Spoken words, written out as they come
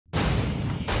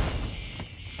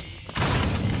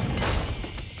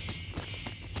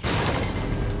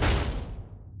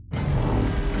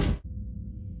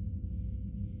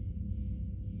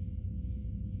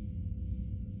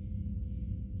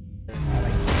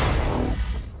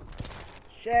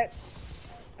shit!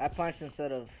 I punched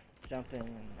instead of jumping.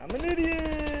 I'm an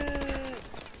idiot!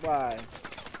 Why?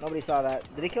 Nobody saw that.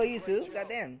 Did he kill you too?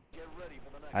 Goddamn.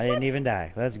 I didn't even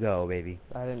die. Let's go, baby.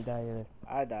 I didn't die either.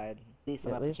 I died.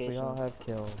 Decent At least we all have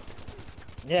kills.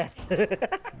 Yeah.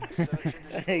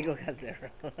 Eagle got 0.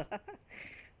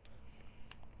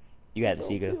 You got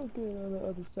the Eagle. Don't get on the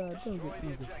other side. Don't get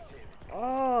Eagle.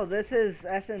 Oh, this is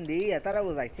S&D. I thought it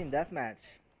was like team deathmatch.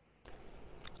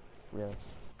 Really?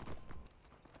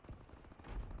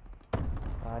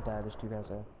 I died. There's 2 guys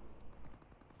there.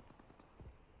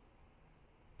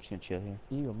 Just gonna chill here.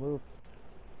 Eagle, move.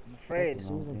 I'm afraid.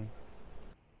 In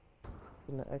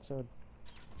the exo.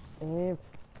 Aim.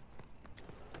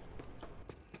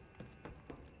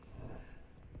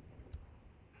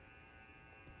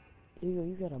 Eagle,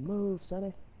 you gotta move,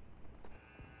 sonny.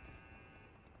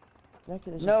 Next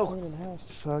to this No. cleaning the house.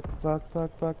 Fuck.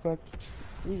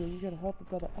 Eagle, you gotta help a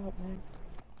brother out, man.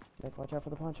 Nick, watch out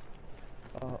for the punch.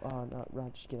 Oh, no,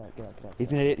 run, just get out.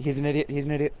 He's an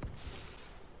idiot.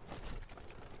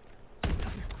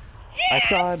 I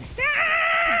saw him.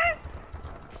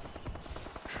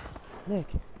 Nick,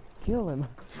 kill him.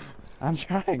 I'm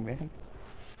trying, man.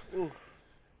 Ooh.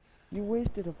 You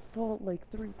wasted a full, like,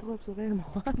 3 clips of ammo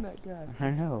on that guy.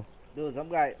 I know. Dude, some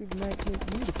guy. Big Mac, you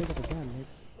need to pick up a gun, Nick.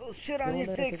 Oh, shit on Don't your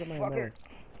let her dick, pick up my fucker. ammo.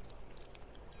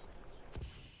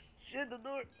 Shit, the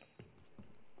door.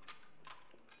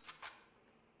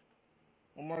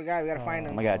 One more guy, we gotta find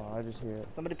him. Oh my god. I just hear it.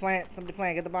 Somebody plant,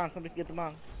 get the bomb, somebody get the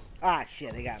bomb. Ah,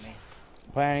 shit, they got me.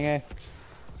 Planning A.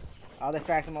 I'll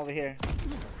distract them over here.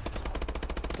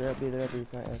 They're up B.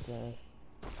 Plant.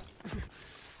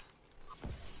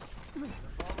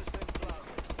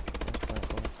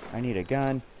 I need a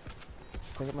gun.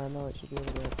 Pick up my ammo, it should be over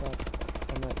there up top.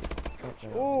 I'm not.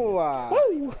 Ooh,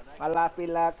 my lappy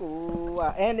lack, ooh,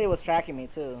 and it was tracking me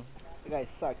too. The guy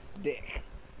sucks dick.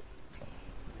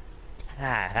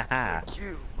 Ha.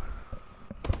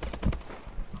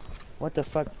 What the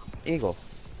fuck, Eagle?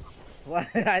 What?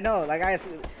 I know, like I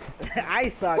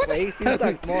suck, but he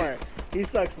sucks more. He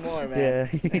sucks more, man. Yeah,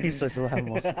 he sucks a lot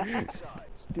more.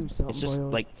 Let's do something. It's just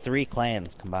boys. like 3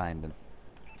 clans combined.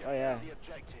 Oh yeah.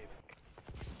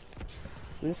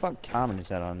 Who the fuck comment is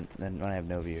that on when I have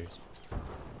no viewers?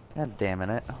 God damn it!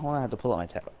 I wanna have to pull up my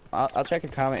tab. I'll check a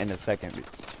comment in a second.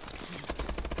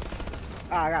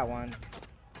 Ah, I got one.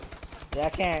 Yeah, I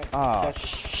can't. Oh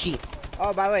shit!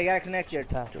 Oh, by the way, you gotta connect your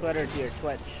Password. Twitter to your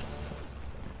Twitch.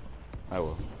 I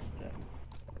will.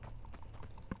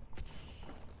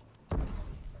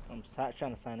 I'm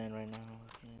trying to sign in right now.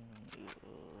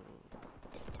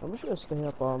 I'm just gonna stay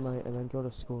up all night and then go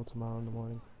to school tomorrow in the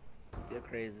morning. You're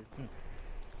crazy.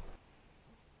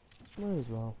 Might as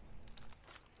well.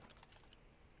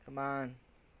 Come on.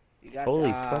 You got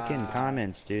Holy fucking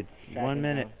comments, dude. 1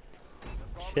 minute.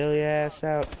 Chill your ass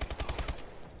out.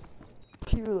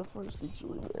 You were the first to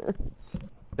join there.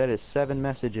 That is 7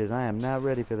 messages. I am not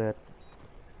ready for that.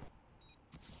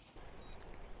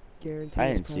 Guaranteed.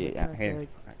 I didn't see it. Here,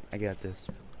 I got this.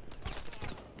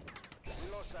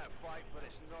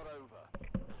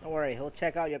 Don't worry, he'll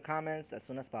check out your comments as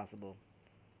soon as possible.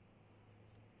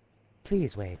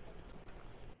 Please wait.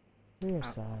 We're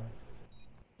sorry.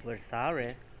 We're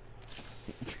sorry.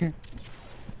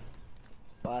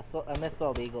 Well, I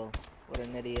misspelled Eagle. What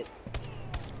an idiot.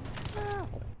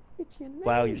 It's your name.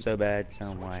 Wow, you're so bad.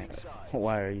 Sound why?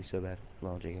 Why are you so bad?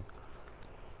 Well, Jacob.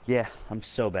 Yeah, I'm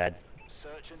so bad.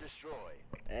 Search and destroy.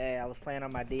 Hey, I was playing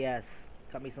on my DS.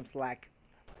 Cut me some slack.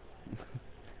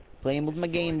 Playing with my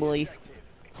Game Boy.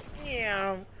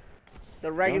 Yeah.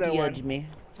 The regular Don't one. judge me.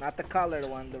 Not the colored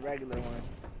one, the regular one.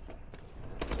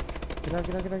 Get out.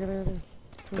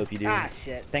 Hope you do. Ah,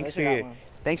 shit. Thanks At least I for got one.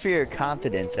 Thanks for your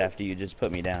confidence after you just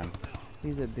put me down.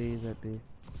 He's at B.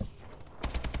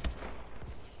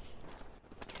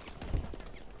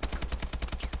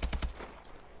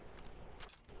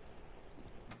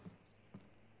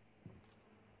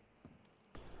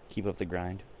 Keep up the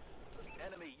grind.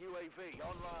 Enemy UAV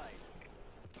online.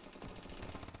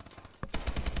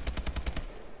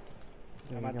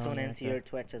 I'm gonna tune into your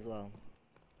Twitch as well.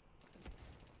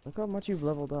 Look how much you've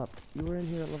leveled up. You were in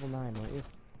here at level 9, weren't you?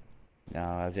 No,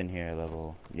 I was in here at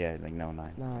level, yeah, like no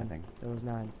 9, I 9. think. It was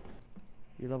 9.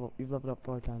 You've leveled up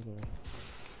 4 times already.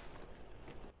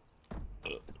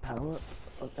 Power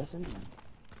of S&D.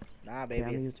 Nah, Can I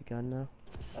baby. use a gun now?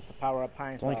 That's the power of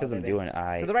pine It's only saw, because I'm baby. doing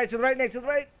To the right, Nick, to the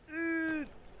right!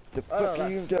 The Oh, fuck no, are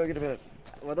you talking about?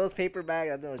 Were those paper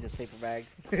bags? I think it was just paper bag.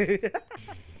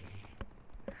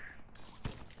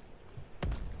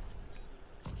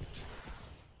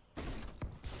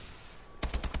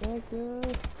 That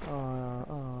good.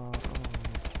 Oh.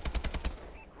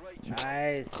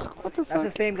 Nice. What the That's fuck?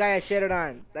 the same guy I shitted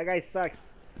on. That guy sucks.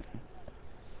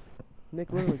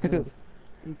 Nick literally could have.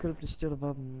 He could have just stood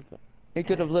above him. He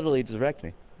could have literally just wrecked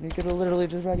me. He could have literally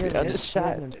just wrecked me. I just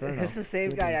shot. It's the same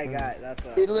guy I got. That's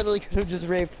He all. literally could have just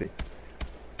raped me.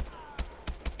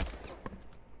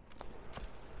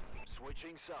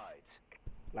 Switching sides.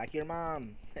 Like your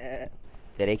mom.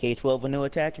 That AK-12 with no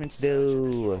attachments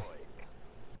do.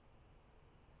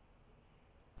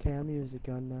 Okay, I'm using a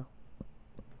gun now.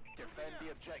 Defend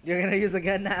the objective. You're gonna use a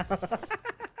gun now.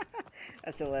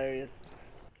 That's hilarious.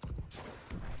 I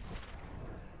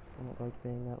don't like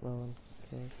being that low.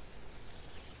 Okay.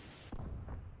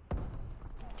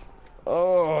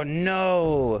 Oh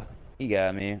no! He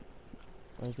got me.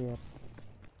 Where's he at?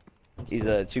 He's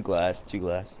two glass. I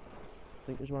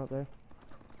think there's one up there.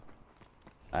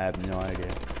 I have no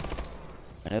idea.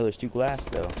 I know there's 2 glass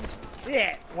though.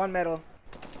 Yeah, 1 medal.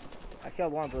 I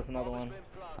killed one plus another one.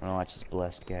 I don't know, watch this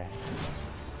blessed guy.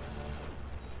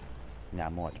 Nah,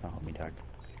 I'm watching my homie dog.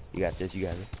 You got this, you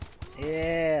got it.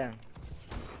 Yeah.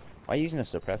 Why are you using a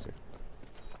suppressor?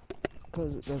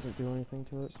 Because it doesn't do anything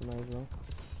to it, so might as well.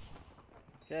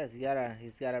 Yes, he's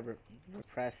gotta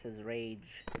repress his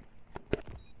rage.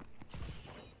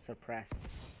 Suppress.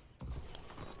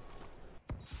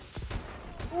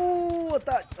 Ooh, I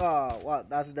thought. Oh, well,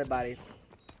 that's a dead body.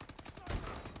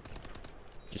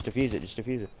 Just defuse it, just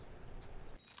defuse it.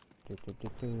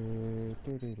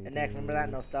 And next, remember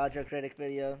that Nostalgia Critic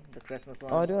video? The Christmas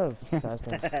one? Oh, I do have fast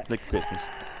time. Like Christmas.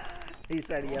 He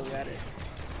started yelling at it.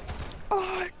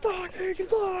 I fucking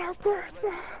love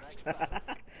Christmas!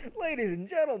 Ladies and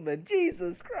gentlemen,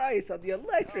 Jesus Christ on the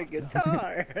electric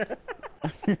guitar!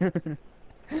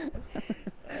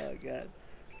 Oh, God.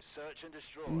 Search and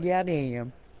destroy.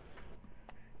 Goddamn.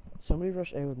 Somebody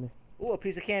rush A with me. Ooh, a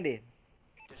piece of candy.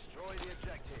 Destroy the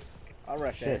objective. I'll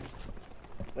rush Shit. it.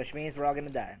 Which means we're all gonna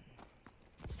die.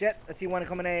 Jet, I see one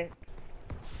coming in.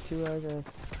 2 eyes A.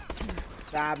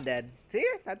 Ah, I'm dead. See?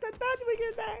 I thought we were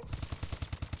gonna die.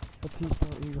 A piece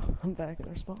out eagle. I'm back in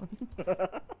our spawn.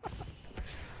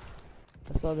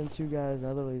 I saw them 2 guys and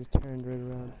I literally just turned right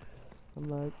around. I'm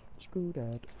like, screw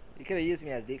that. You could have used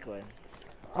me as decoy.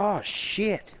 Oh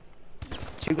shit!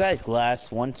 2 guys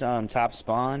glass, 1 top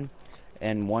spawn,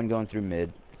 and 1 going through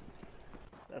mid.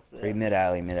 That's Right, it. mid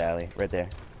alley, right there.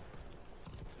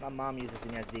 My mom uses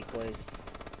me as decoys.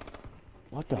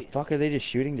 What the fuck are they just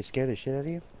shooting to scare the shit out of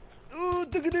you? Ooh,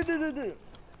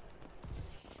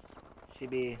 she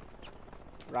be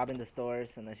robbing the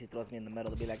stores and then she throws me in the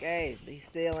middle to be like, hey, he's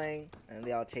stealing. And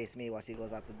they all chase me while she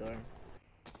goes out the door.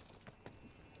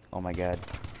 Oh my god.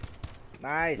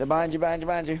 Nice. They're behind you, behind you,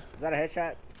 behind you. Is that a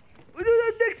headshot?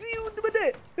 Next to you.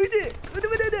 Who did?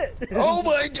 Oh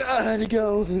my god,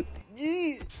 go!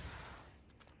 Yeah.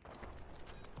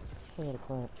 I got a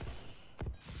plant.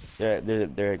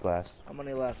 They're at glass. How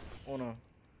many left? Uno.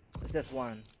 It's just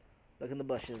 1. Look in the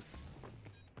bushes.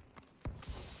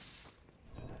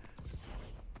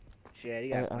 Shit,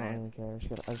 you I got don't plan. even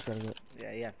care. I just gotta get.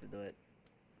 Yeah, you have to do it.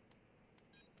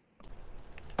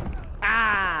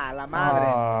 Ah, la madre.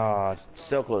 Ah,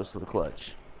 so close to the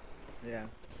clutch. Yeah.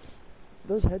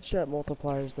 Those headshot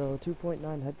multipliers though, 2.9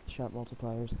 headshot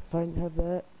multipliers. If I didn't have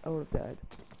that, I would have died.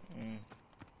 Mm.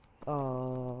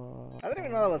 Uh, I didn't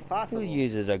even know that was Who possible.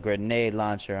 uses a grenade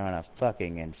launcher on a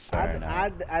fucking inferno?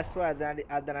 I swear I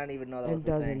didn't even know that was and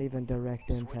a doesn't thing. even direct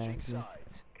Switching impact me.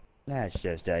 sides. That's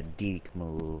just a deke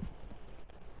move.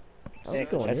 I was Yeah,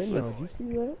 going that's in the- though. Did you see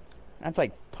that? That's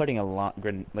like putting a I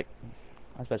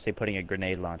was about to say putting a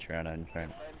grenade launcher on an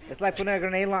inferno. It's like putting a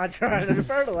grenade launcher on an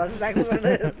inferno. That's exactly what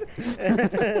it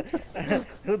is.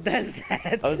 Who does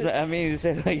that? I mean,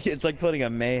 it's like putting a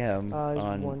mayhem He's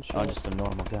on one shot. just a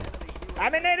normal gun.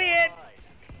 I'm an idiot.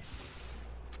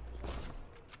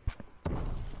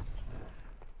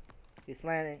 He's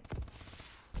planning.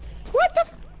 What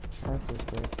the? That's his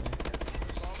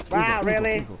birthday. Wow,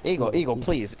 really? Eagle,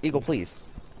 please, Eagle, please.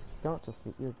 Don't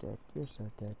defeat. You're dead. You're so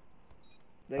dead.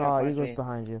 They're gonna Oh, punch Eagle's me.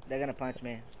 behind you. They're gonna punch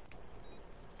me.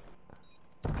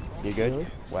 You good? Really?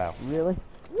 Wow. Really?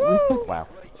 Woo! Wow.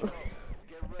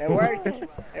 It worked.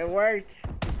 It worked.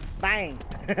 Bang.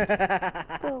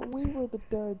 No, we were the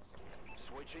duds.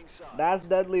 Switching sides. That's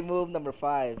Dudley move number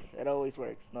 5. It always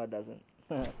works. No, it doesn't.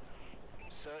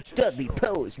 Search and Dudley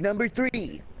destroy. pose number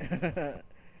 3.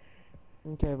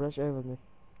 Okay, rush A with me.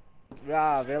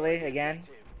 Ah, really? Again?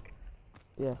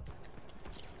 Yeah.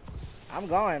 I'm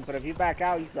going, but if you back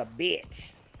out, you's a bitch.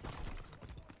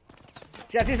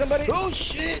 Should I see somebody? Oh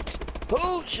shit!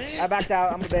 Oh shit! I backed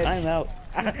out. I'm a bitch. I'm out.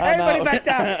 Everybody out. backed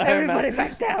out. I'm Everybody out.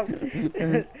 backed out.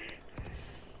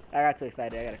 I got too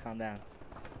excited. I gotta calm down.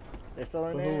 They're still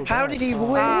in But there. who- How did he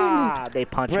win? Ah, they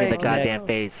punched me in the Breakneck. goddamn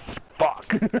face. Fuck.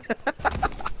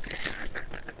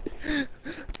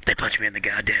 They punched me in the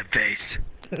goddamn face.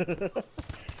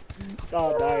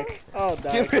 Oh, dark. Oh,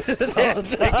 dark. Get rid of the damn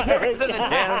thing. Get rid of the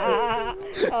damn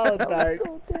thing. Oh, That dark.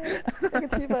 was so dead. I can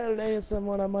see if I had an ASM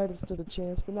one, I might have stood a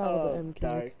chance, but not with Oh, the MK.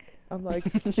 dark. I'm like,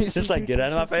 He's just like, get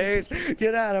out of my face.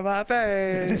 Get out of my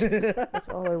face. that's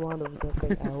all I wanted was that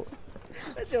thing out.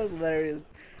 That joke was hilarious.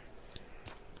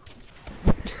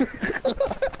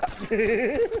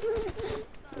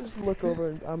 Just look over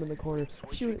and I'm in the corner.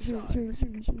 Shoot it, shoot it, shoot it,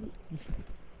 shoot it, shoot it.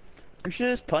 You should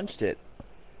have just punched it.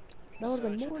 That would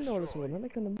have been more noticeable. Then they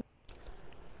couldn't have.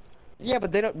 Yeah,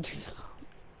 but they don't.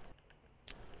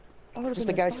 I would've Just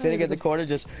been the guy fire sitting to in the corner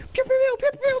just. Pew, pew, pew,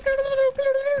 pew, pew, pew,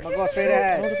 I'm gonna go straight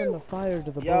That ahead. would have been the fire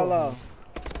to the YOLO. bullet.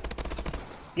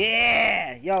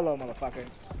 Yeah! YOLO, motherfucker.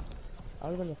 I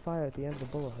would have been the fire at the end of the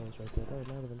bullet holes right there. That would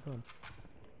have been fun.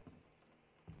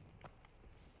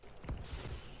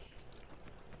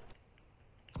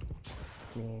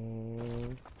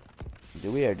 Mm,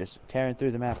 Dude, we are just tearing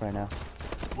through the map right now.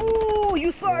 Ooh, you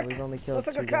yeah, suck! we've only killed Looks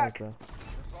like 2 a guys cock. though.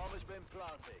 The bomb has been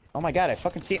planted. Oh my god, I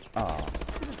fucking see it. Oh.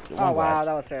 Oh, One wow, glass.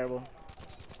 that was terrible.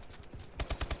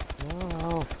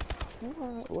 No.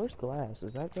 Where's glass?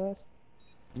 Is that glass?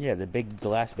 Yeah, the big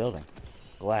glass building.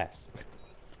 Glass.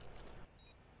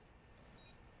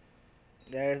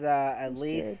 There's at I'm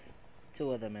least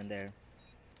 2 of them in there.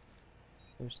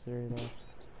 There's 3 left.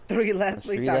 3 left? There's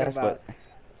What are you 3 talking left, about? but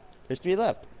there's 3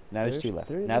 left. Now there's 2 left.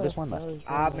 3 Now there's 1 left. Now there's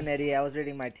one I'm left. an idiot. I was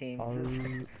reading my team's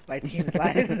Um, my team's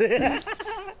lives.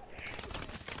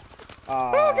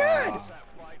 Oh God! That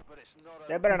fight, but it's not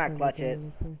They over. better not clutch it.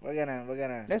 We're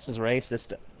gonna. This is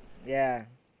racist. Yeah.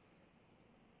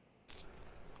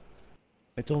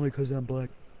 It's only because I'm black.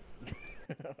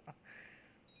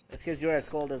 It's because you're as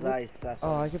cold as ice. That's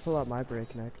Oh, why. I could pull out my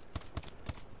breakneck.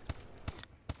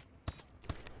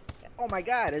 Oh my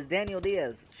God! It's Daniel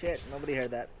Diaz. Shit, nobody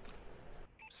heard that.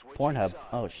 Switching Pornhub. sides.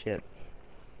 Oh shit.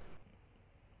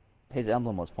 His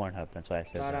emblem was Pornhub. That's why I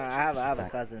said No, that. I have a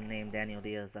cousin named Daniel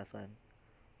Diaz. That's why.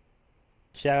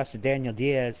 Shout outs to Daniel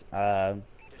Diaz. Yeah,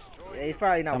 he's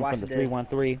probably not Coming watching from the this.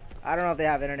 313. I don't know if they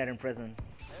have internet in prison.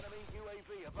 Enemy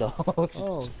UAV above.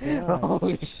 Oh, Oh, God.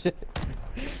 oh shit.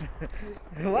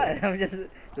 What? I'm just.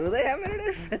 Do they have internet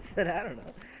in prison? I don't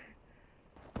know.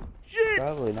 Shit!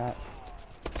 Probably not.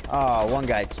 Oh, one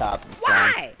guy top.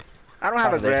 Why? I don't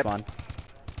have a grip.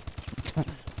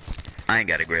 I ain't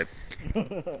got a grip.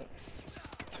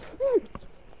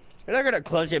 They're gonna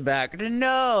clutch it back.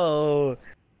 No.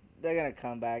 They're gonna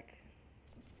come back.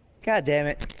 God damn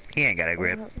it. He ain't got a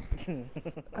grip. I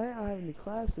don't have any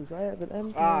classes. I have an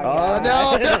MK. Oh, Oh God.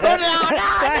 no, no, no,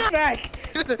 Flashback!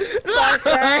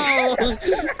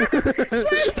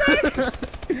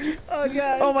 Oh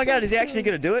God! Oh my god, is he actually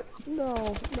gonna do it?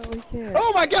 No, he can't.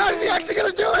 Oh my god, is he actually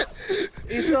gonna do it?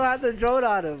 He still has the drone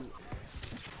on him.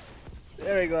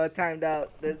 There we go. Timed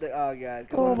out. Oh God!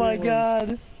 Come Oh on. my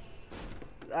god.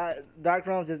 Dark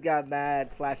Realms just got mad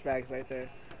flashbacks right there.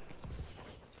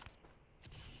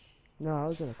 No, I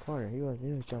was in a corner. He was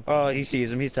jumping. Oh, he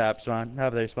sees him. He's top spawn.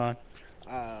 Top there spawn.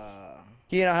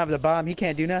 He don't have the bomb. He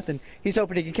can't do nothing. He's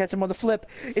hoping he can catch him on the flip.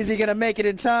 Is he gonna make it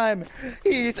in time?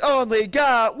 He's only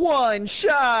got 1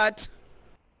 shot.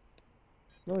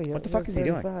 No, he What the he fuck has is he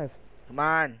doing? 35. Come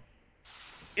on.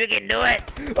 You can do it.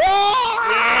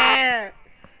 Oh! Yeah.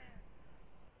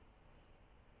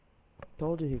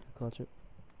 Told you he could clutch it.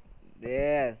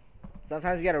 Yeah.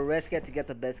 Sometimes you gotta risk it to get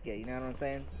the biscuit. You know what I'm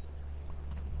saying?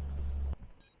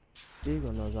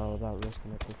 Eagle knows all about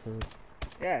risking it for food.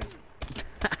 Yeah.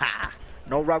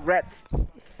 No regrets.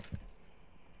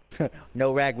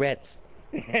 No regrets.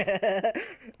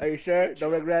 Are you sure? No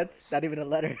regrets? Not even a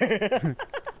letter.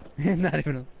 Not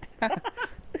even.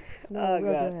 No Oh, God.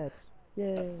 regrets.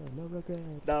 Yeah, no regrets.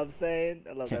 Know what I'm saying?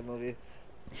 I love that movie.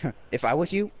 If I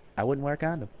was you, I wouldn't wear a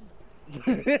condom.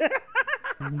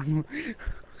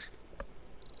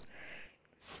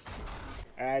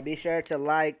 Alright, be sure to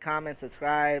like, comment,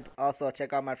 subscribe. Also,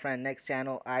 check out my friend Nick's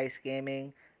channel, Ice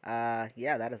Gaming.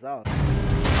 Yeah, that is all.